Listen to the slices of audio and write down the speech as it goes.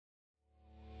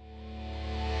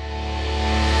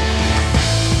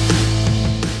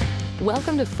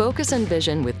Welcome to Focus and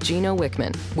Vision with Gino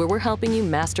Wickman, where we're helping you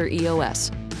master EOS.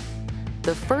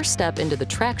 The first step into the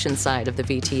traction side of the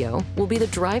VTO will be the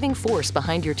driving force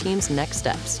behind your team's next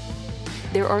steps.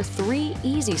 There are 3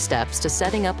 easy steps to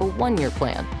setting up a 1-year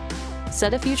plan.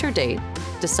 Set a future date,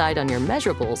 decide on your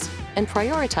measurables, and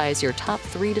prioritize your top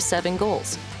 3 to 7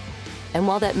 goals. And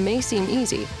while that may seem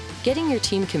easy, getting your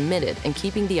team committed and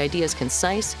keeping the ideas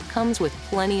concise comes with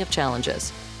plenty of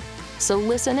challenges. So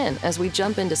listen in as we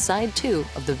jump into side 2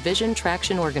 of the Vision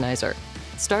Traction Organizer,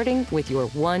 starting with your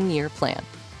 1-year plan.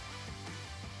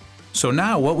 So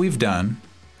now what we've done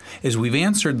is we've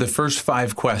answered the first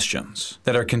 5 questions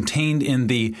that are contained in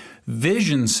the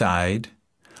vision side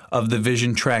of the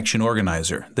Vision Traction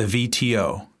Organizer, the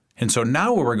VTO. And so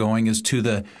now where we're going is to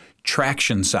the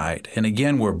traction side. And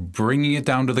again, we're bringing it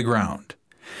down to the ground.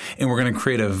 And we're going to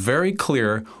create a very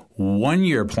clear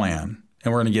 1-year plan.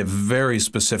 And we're going to get very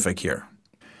specific here.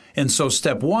 And so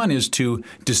step 1 is to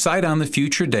decide on the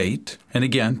future date. And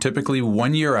again, typically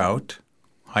 1 year out.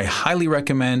 I highly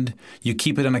recommend you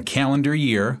keep it in a calendar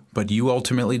year, but you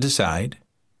ultimately decide.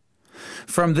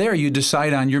 From there, you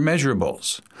decide on your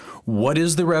measurables. What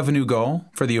is the revenue goal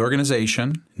for the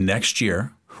organization next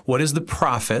year? What is the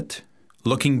profit?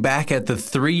 Looking back at the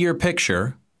 3-year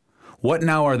picture, what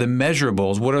now are the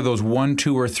measurables? What are those 1,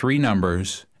 2, or 3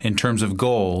 numbers in terms of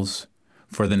goals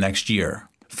for the next year?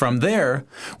 From there,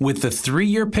 with the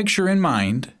 3-year picture in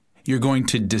mind, you're going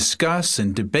to discuss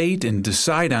and debate and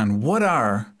decide on what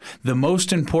are the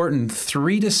most important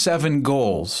 3 to 7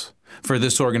 goals for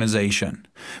this organization.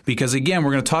 Because again,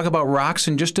 we're going to talk about rocks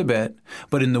in just a bit,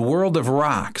 but in the world of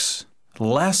rocks,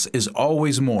 less is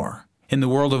always more. In the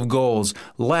world of goals,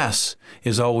 less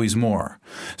is always more.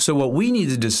 So what we need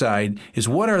to decide is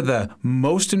what are the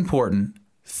most important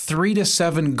 3 to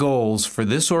 7 goals for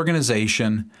this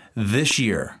organization this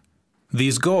year.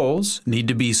 These goals need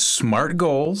to be SMART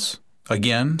goals,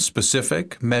 again,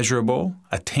 specific, measurable,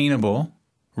 attainable,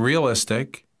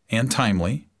 realistic, and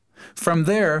timely. From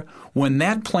there, when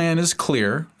that plan is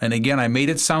clear, and again, I made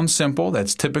it sound simple,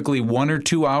 that's typically 1 or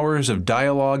 2 hours of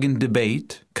dialogue and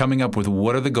debate, coming up with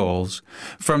what are the goals.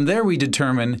 From there, we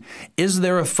determine, is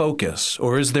there a focus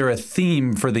or is there a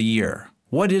theme for the year?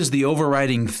 What is the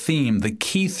overriding theme, the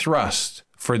key thrust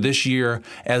for this year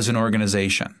as an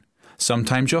organization?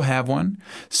 Sometimes you'll have one,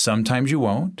 sometimes you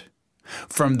won't.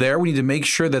 From there, we need to make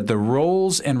sure that the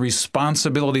roles and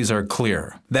responsibilities are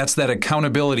clear. That's that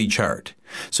accountability chart.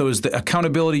 So is the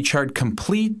accountability chart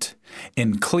complete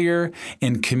and clear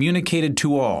and communicated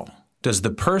to all? Does the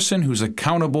person who's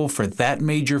accountable for that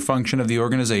major function of the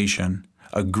organization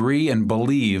agree and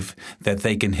believe that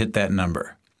they can hit that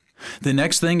number? The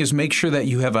next thing is make sure that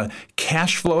you have a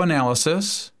cash flow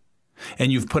analysis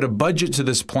and you've put a budget to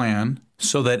this plan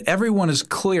so that everyone is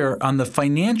clear on the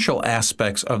financial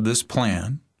aspects of this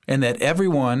plan and that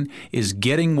everyone is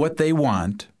getting what they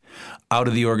want out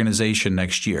of the organization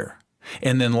next year.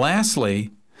 And then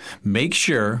lastly, make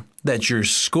sure that your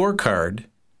scorecard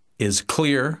is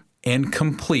clear and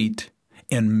complete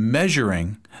in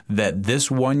measuring that this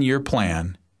 1-year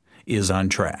plan is on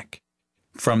track.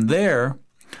 From there,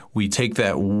 we take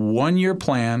that 1-year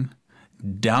plan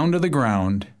down to the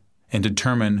ground and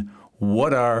determine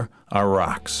what are our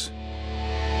rocks.